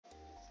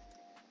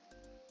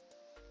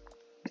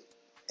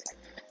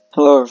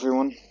Hello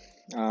everyone.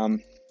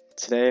 Um,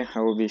 Today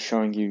I will be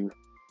showing you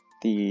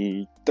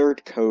the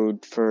third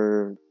code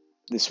for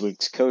this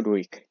week's code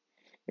week.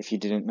 If you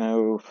didn't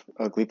know,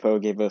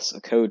 Uglypo gave us a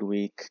code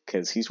week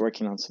because he's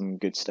working on some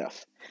good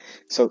stuff.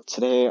 So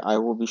today I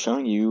will be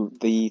showing you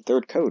the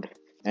third code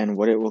and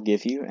what it will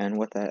give you and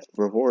what that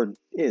reward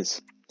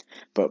is.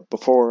 But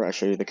before I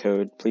show you the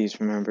code, please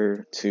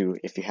remember to,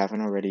 if you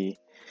haven't already,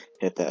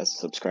 hit that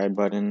subscribe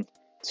button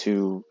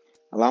to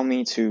allow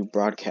me to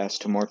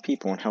broadcast to more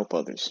people and help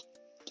others.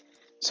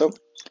 So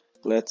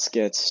let's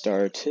get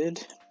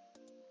started.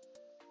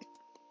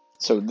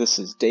 So this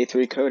is day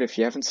 3 code. If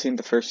you haven't seen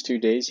the first 2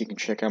 days, you can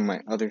check out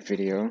my other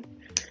video.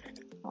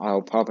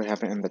 I'll probably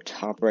have it in the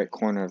top right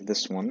corner of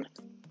this one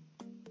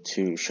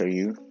to show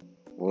you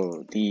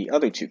the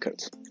other 2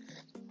 codes.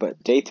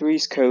 But day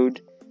 3's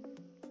code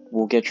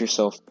will get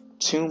yourself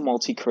 2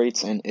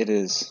 multi-crates, and it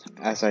is,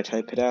 as I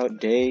type it out,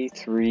 day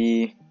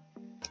 3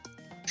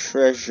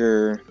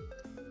 treasure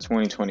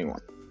 2021.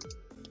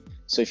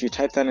 So if you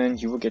type that in,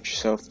 you will get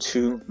yourself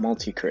 2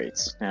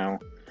 multi-crates. Now,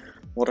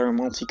 what are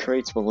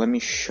multi-crates? Well, let me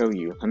show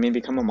you. Let me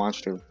become a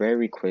monster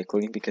very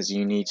quickly because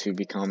you need to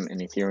become an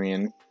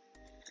Etherian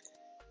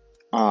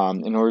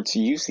in order to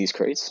use these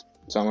crates.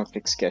 So I'm gonna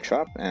pick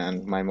Sketchup,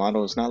 and my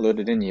model is not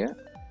loaded in yet.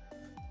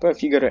 But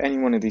if you go to any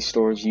one of these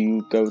stores,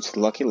 you go to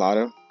Lucky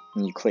Lotto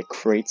and you click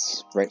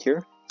crates right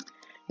here,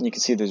 and you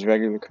can see there's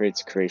regular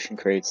crates, creation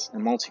crates,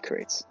 and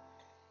multi-crates.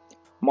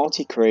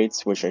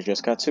 Multi-crates, which I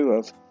just got 2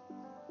 of,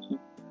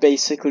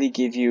 basically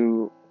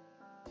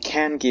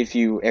can give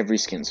you every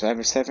skin. So I have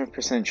a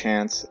 7%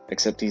 chance,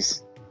 except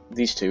these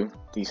two,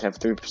 these have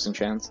 3%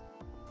 chance,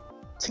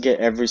 to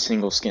get every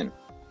single skin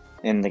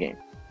in the game.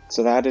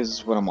 So that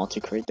is what a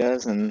multi-crate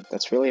does, and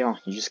that's really all.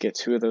 You just get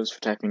 2 of those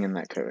for typing in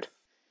that code.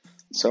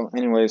 So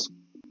anyways,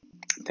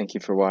 thank you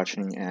for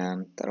watching,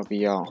 and that'll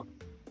be all.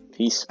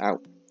 Peace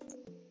out.